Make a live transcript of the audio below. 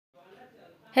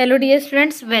Hello dear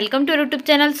students, welcome to our YouTube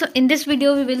channel. So in this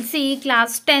video we will see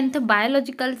class 10th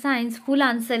biological science full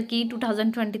answer key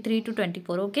 2023 to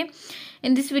 24. Okay,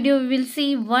 in this video we will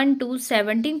see 1 to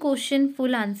 17 question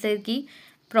full answer key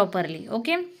properly.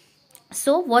 Okay,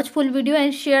 so watch full video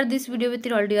and share this video with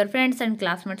all your friends and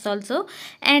classmates also,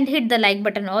 and hit the like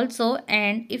button also.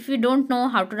 And if you don't know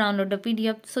how to download the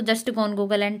PDF, so just go on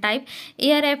Google and type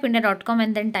arfindia.com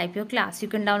and then type your class. You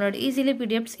can download easily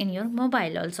PDFs in your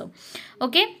mobile also.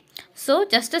 Okay, so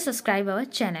just subscribe our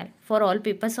channel for all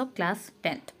papers of class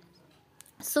 10th.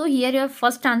 So here your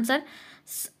first answer,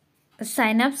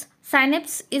 synapse.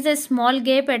 Synapse is a small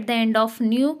gap at the end of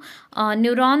new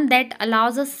neuron that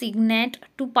allows a signal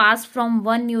to pass from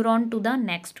one neuron to the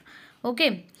next.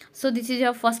 Okay, so this is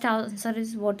your first answer,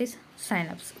 is what is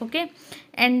synapse. Okay,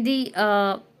 and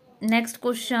the next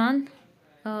question,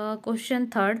 question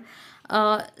third,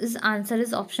 is answer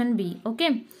is option B.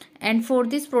 Okay, and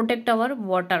fourth is protect our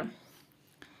water.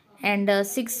 And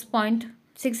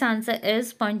 6.6 answer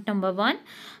is point number 1.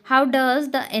 How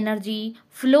does the energy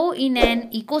flow in an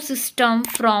ecosystem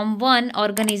from one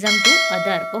organism to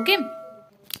other? Okay,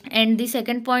 and the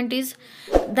second point is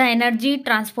the energy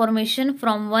transformation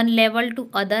from one level to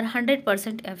other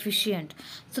 100% efficient.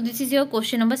 So this is your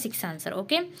question number 6 answer.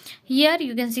 Okay, here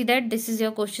you can see that this is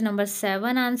your question number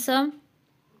 7 answer.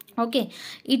 Okay,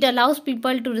 it allows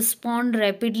people to respond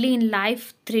rapidly in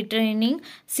life threatening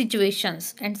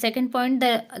situations. And second point,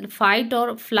 the fight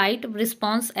or flight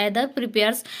response either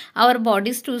prepares our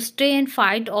bodies to stay and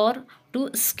fight or to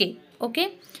escape.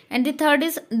 Okay, and the third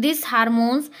is these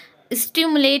hormones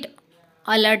stimulate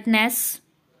alertness,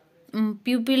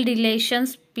 pupil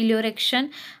dilations,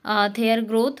 piloerection, hair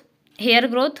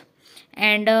growth,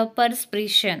 and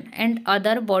perspiration and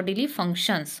other bodily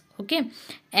functions. Okay,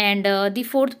 and the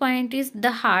fourth point is the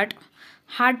heart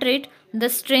rate, the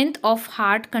strength of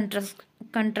heart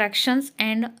contractions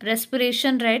and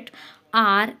respiration rate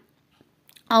are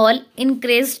all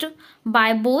increased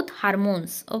by both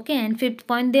hormones. Okay, and fifth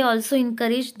point, they also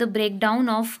encourage the breakdown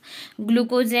of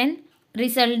glucogen,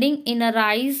 resulting in a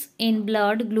rise in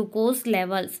blood glucose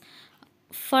levels.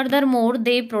 Furthermore,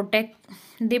 they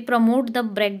promote the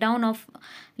breakdown of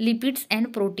lipids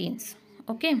and proteins.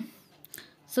 Okay,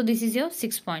 so this is your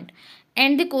 6 point.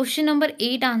 And the question number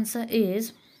 8 answer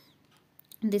is,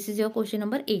 this is your question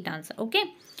number 8 answer. Okay,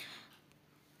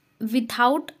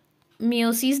 without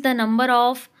meiosis, the number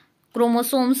of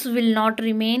chromosomes will not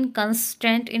remain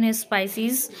constant in a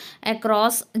species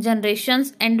across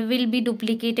generations and will be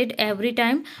duplicated every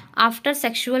time after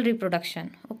sexual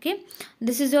reproduction. Okay,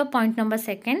 this is your point number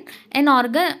 2nd. An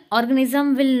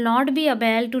organism will not be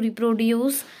able to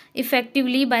reproduce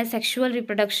effectively by sexual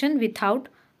reproduction without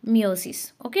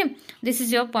meiosis. Okay, this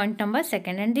is your point number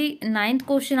 2nd. And the ninth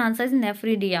question answer is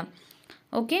nephridia.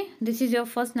 Okay, this is your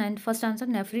first answer,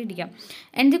 nephridia.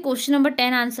 And the question number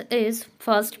 10 answer is,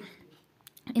 first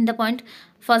in the point,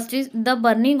 first is the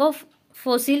burning of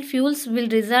fossil fuels will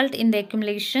result in the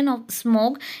accumulation of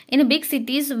smoke in big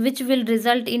cities, which will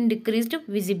result in decreased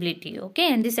visibility.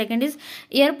 Okay, and the second is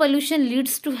air pollution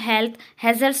leads to health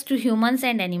hazards to humans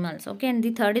and animals. Okay, and the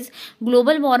third is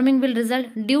global warming will result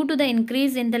due to the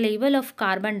increase in the level of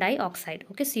carbon dioxide.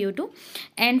 Okay, CO2.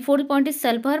 And fourth point is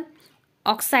sulfur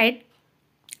oxide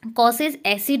causes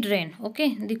acid rain.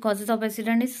 Okay, the causes of acid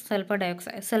rain is sulfur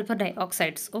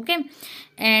dioxides. Okay,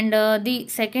 and the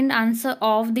second answer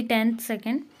of the 10th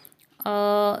second,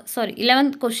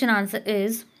 11th question answer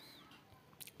is,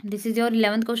 this is your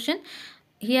 11th question.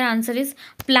 Here answer is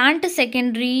plant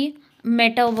secondary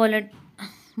metabolites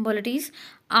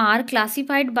are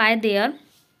classified by their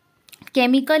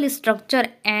chemical structure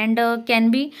and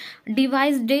can be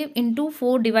divided into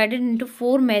four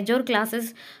major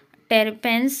classes: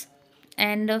 terpenes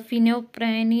and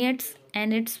phenolphthaleins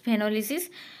and its phenolysis,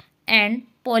 and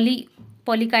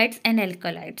polychides and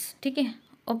alkaloids. Okay,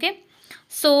 okay,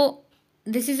 so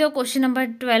this is your question number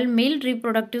 12, male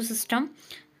reproductive system.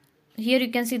 Here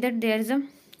you can see that there is a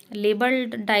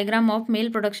labeled diagram of male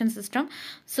production system,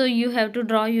 so you have to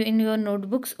draw you in your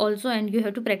notebooks also, and you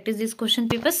have to practice these question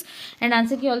papers and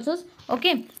answer key also.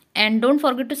 Okay, and don't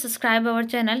forget to subscribe our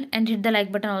channel and hit the like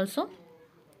button also.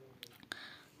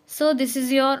 So this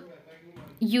is your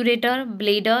ureter,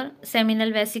 bladder,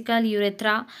 seminal vesicle,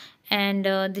 urethra, and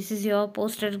this is your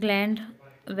posterior gland,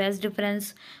 vas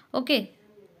deferens. Okay,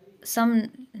 some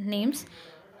names.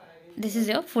 This is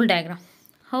your full diagram.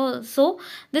 So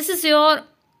this is your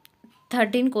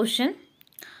 13 question.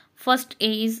 First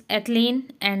A is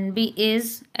ethylene, and B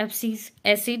is abscisic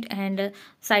acid, and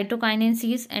cytokinin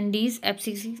C is, and D is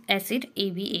abscisic acid,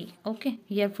 ABA. Okay,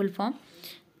 here full form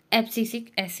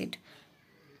abscisic acid.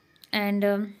 And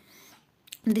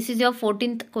This is your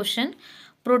 14th question.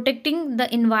 Protecting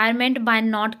the environment by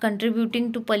not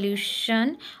contributing to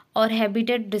pollution or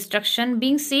habitat destruction,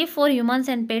 being safe for humans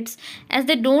and pets as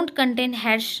they don't contain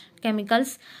harsh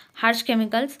chemicals,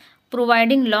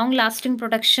 providing long lasting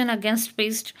protection against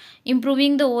pest,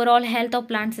 improving the overall health of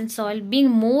plants and soil, being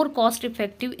more cost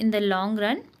effective in the long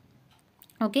run.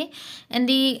 Okay, and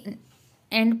in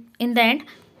the end,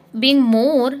 being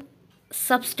more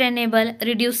sustainable,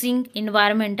 reducing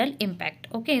environmental impact.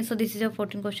 Okay, so this is your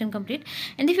 14 question complete.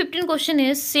 And the 15 question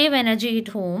is save energy at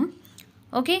home.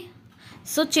 Okay,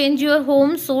 so change your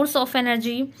home source of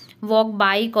energy, walk,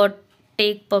 bike, or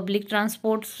take public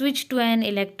transport, switch to an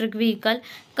electric vehicle,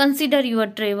 consider your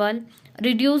travel,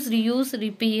 reduce, reuse,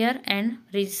 repair, and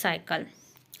recycle.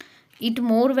 Eat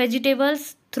more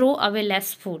vegetables, throw away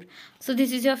less food. So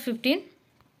this is your 15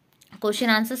 question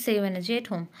answer, save energy at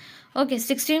home. Okay,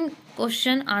 16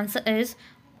 question answer is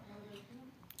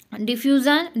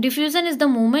diffusion is the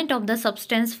movement of the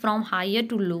substance from higher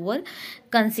to lower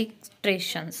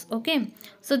concentrations. Okay,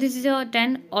 so this is your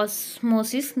 10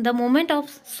 osmosis, the movement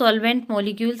of solvent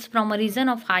molecules from a region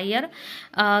of higher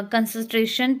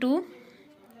concentration to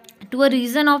a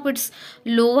region of its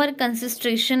lower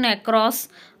concentration across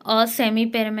a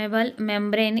semi-permeable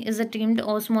membrane is a termed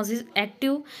osmosis.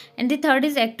 Active, and the third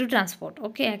is active transport.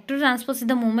 Okay, active transport is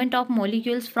the movement of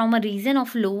molecules from a region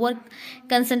of lower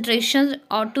concentration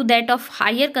or to that of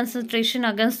higher concentration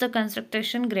against the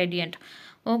concentration gradient.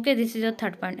 Okay, this is your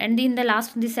third point. And in the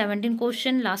last, the 17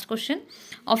 question, last question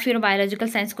of your biological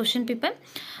science question paper,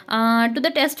 to the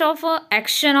test of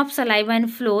action of saliva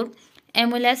and floor,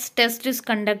 MLS test is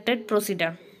conducted.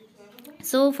 Procedure.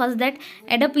 So first, that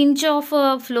add a pinch of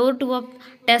flour to a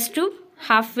test tube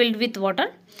half filled with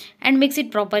water and mix it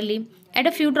properly. Add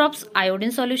a few drops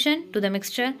iodine solution to the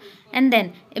mixture, and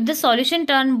then if the solution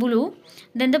turn blue,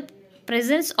 then the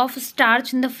presence of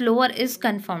starch in the flour is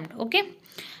confirmed. Okay,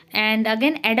 and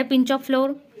again add a pinch of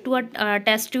flour to a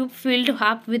test tube filled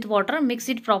half with water, mix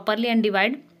it properly and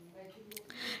divide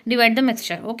the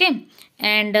mixture. Okay,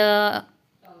 and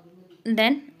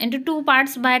then into two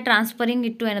parts by transferring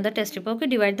it to another test tube. Okay,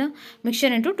 divide the mixture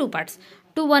into two parts.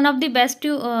 To one of the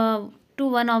to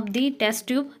one of the test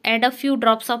tube, add a few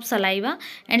drops of saliva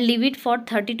and leave it for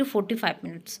 30 to 45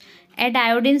 minutes. Add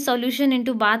iodine solution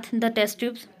into bath the test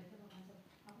tubes.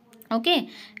 Okay,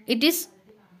 it is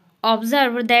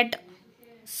observed that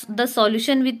the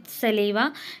solution with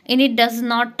saliva in it does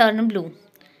not turn blue,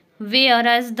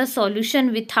 whereas the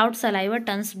solution without saliva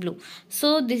turns blue.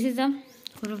 So this is a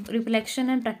reflection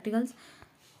and practicals.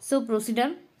 So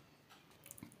procedure.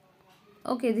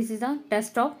 Okay, this is a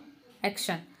test of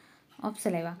action of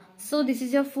saliva. So this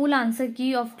is your full answer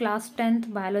key of class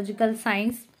 10th biological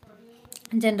science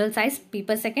general science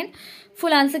paper second.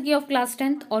 Full answer key of class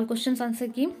 10th, all questions answer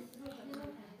key.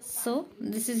 So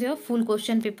this is your full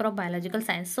question paper of biological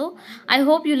science. So I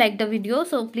hope you like the video.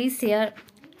 So please share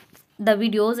the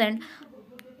videos and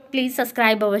please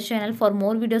subscribe our channel for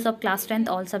more videos of class 10th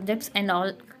all subjects and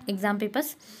all exam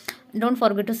papers. Don't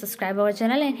forget to subscribe our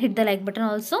channel and hit the like button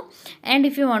also. And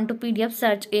if you want to PDF,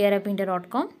 search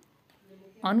airappinter.com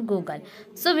on Google.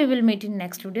 So we will meet in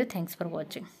next video. Thanks for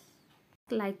watching.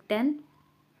 Like 10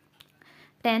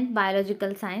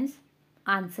 biological science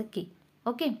answer key.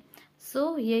 Okay,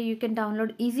 so here you can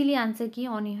download easily answer key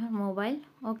on your mobile.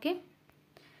 Okay,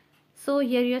 so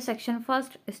here your section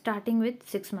first starting with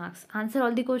 6 marks. Answer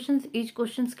all the questions. Each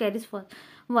question carries for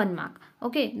 1 mark.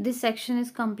 Okay, this section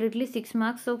is completely 6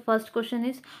 marks. So first question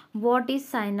is what is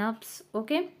synapse?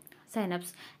 Okay,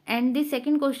 synapse. And the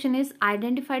second question is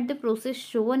identify the process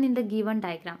shown in the given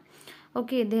diagram.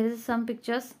 Okay, there is some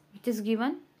pictures which is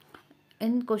given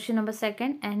in question number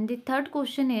second. And the third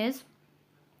question is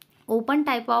open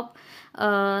type of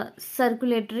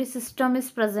circulatory system is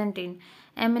present in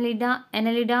Annelida,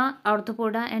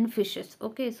 Arthropoda and fishes.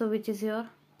 Okay, so which is your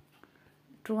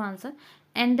true answer.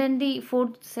 And then the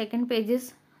fourth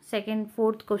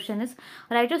question is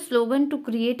write a slogan to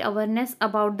create awareness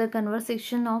about the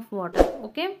conservation of water.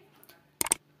 Okay,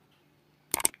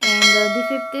 and the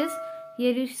fifth is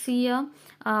here you see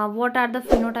what are the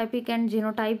phenotypic and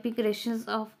genotypic ratios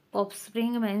of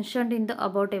offspring mentioned in the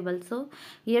above table. So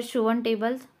here shown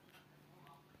tables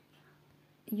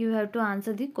you have to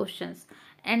answer the questions.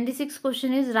 And the sixth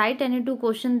question is write any two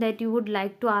questions that you would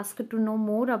like to ask to know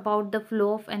more about the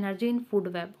flow of energy in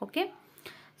food web. Okay,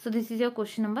 so this is your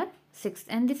question number 6.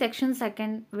 And the section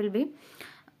second will be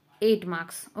 8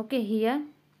 marks. Okay, here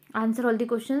answer all the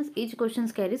questions. Each question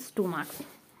carries 2 marks.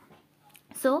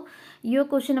 So your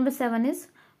question number 7 is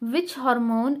which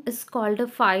hormone is called a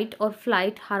fight or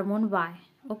flight hormone? Why?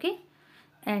 Okay,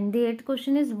 And the eighth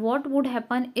question is, what would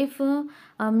happen if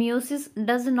meiosis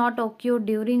does not occur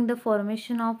during the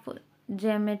formation of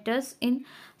gametes in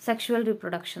sexual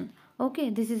reproduction? Okay,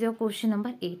 this is your question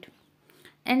number 8.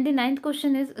 And the ninth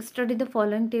question is, study the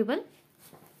following table.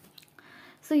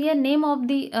 So here, name of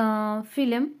the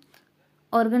phylum,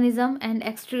 organism and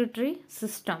excretory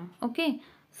system. Okay,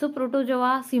 so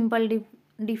protozoa, simple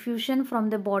diffusion from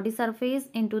the body surface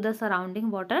into the surrounding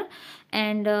water,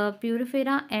 and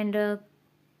purifera and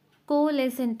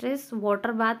coalescentes,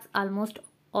 water baths almost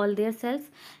all their cells,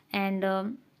 and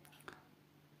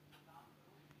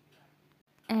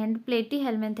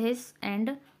platyhelminthes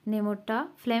and nemota,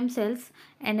 flame cells,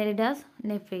 annelidas,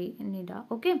 nephrida.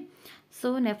 Okay,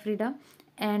 so nephrida.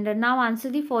 And now answer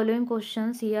the following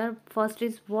questions here. First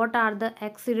is, what are the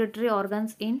excretory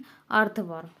organs in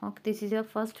earthworm? Okay, this is your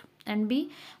first. And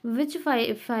B, which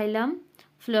phylum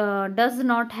does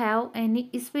not have any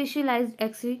specialized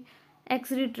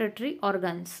excretory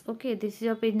organs? Okay, this is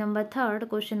your page number 3,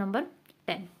 question number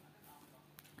 10.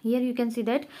 Here you can see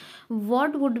that,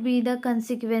 what would be the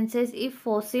consequences if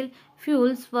fossil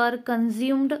fuels were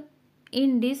consumed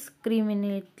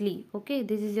indiscriminately? Okay,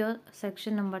 this is your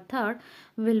section number 3,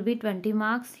 will be 20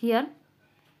 marks. Here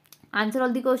answer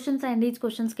all the questions, and each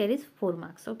question carries 4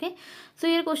 marks. Okay, so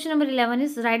here question number 11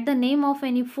 is, write the name of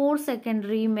any 4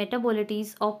 secondary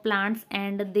metabolites of plants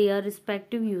and their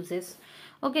respective uses.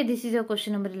 Okay, this is your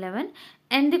question number 11.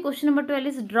 And the question number 12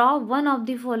 is, draw one of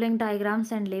the following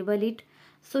diagrams and label it.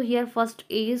 So here first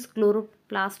A is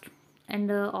chloroplast, and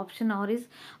option R is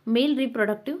male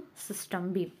reproductive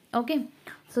system. B. Okay,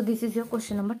 so this is your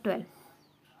question number 12.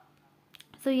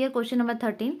 So here question number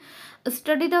 13,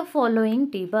 study the following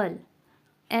table.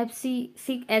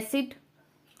 Abscisic acid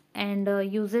and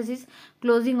uses is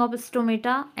closing of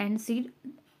stomata and seed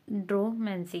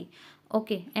dormancy.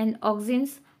 Okay, and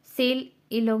auxins, cell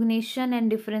elongation and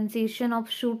differentiation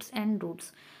of shoots and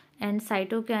roots. And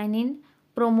cytokinin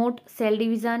promote cell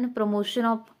division, promotion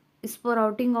of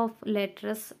sprouting of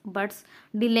laterous buds,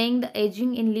 delaying the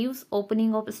aging in leaves,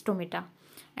 opening of stomata.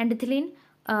 And ethylene,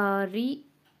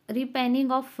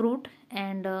 repanning of fruit,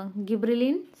 and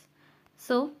gibberellin,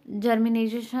 so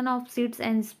germination of seeds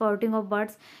and sprouting of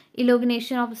buds,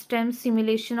 elongation of stems,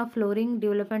 simulation of flowering,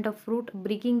 development of fruit,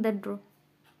 breaking the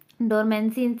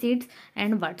dormancy in seeds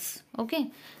and buds. Okay,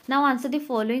 now answer the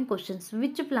following questions.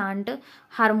 Which plant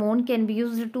hormone can be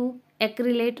used to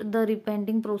accelerate the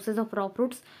repenting process of raw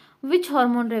fruits? Which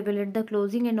hormone regulates the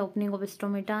closing and opening of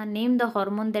stomata? Name the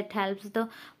hormone that helps the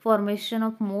formation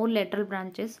of more lateral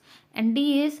branches. And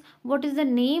D is, what is the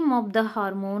name of the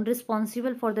hormone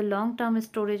responsible for the long-term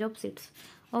storage of seeds?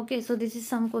 Okay, so this is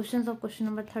some questions of question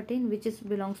number 13, which is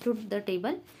belongs to the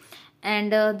table.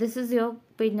 And this is your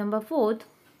page number 4.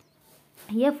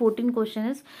 Here 14 question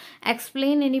is,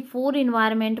 explain any 4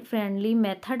 environment friendly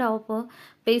method of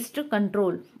pest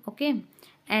control. Okay,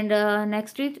 and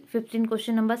next is 15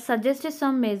 question number, suggest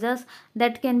some measures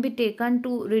that can be taken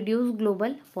to reduce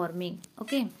global warming.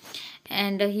 Okay,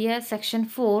 and here section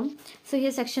 4. So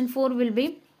here section 4 will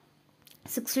be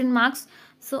 16 marks.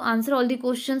 So answer all the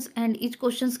questions, and each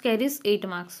questions carries 8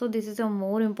 marks. So this is a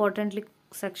more importantly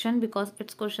section because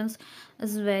its questions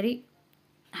is very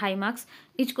high marks.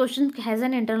 Each question has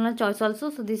an internal choice also,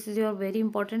 so this is your very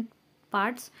important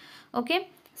parts. Okay,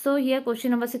 so here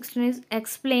question number 16 is,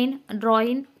 explain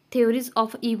drawing theories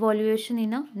of evaluation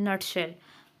in a nutshell.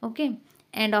 Okay,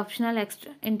 and optional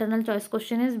internal choice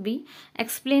question is B,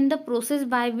 explain the process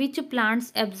by which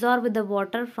plants absorb the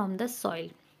water from the soil.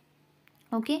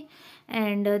 Okay,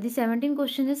 and the 17th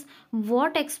question is,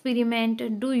 what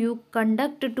experiment do you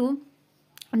conduct to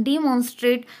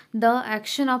demonstrate the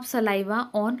action of saliva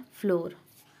on floor?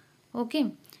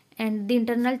 Okay, and the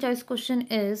internal choice question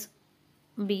is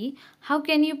B, how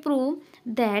can you prove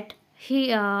that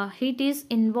heat is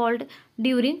involved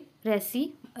during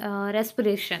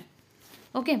respiration?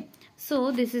 Okay,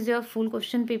 so this is your full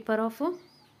question paper of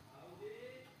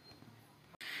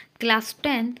class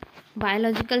 10th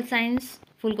biological science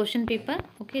full question paper.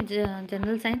 Okay,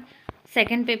 general science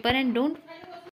second paper. And don't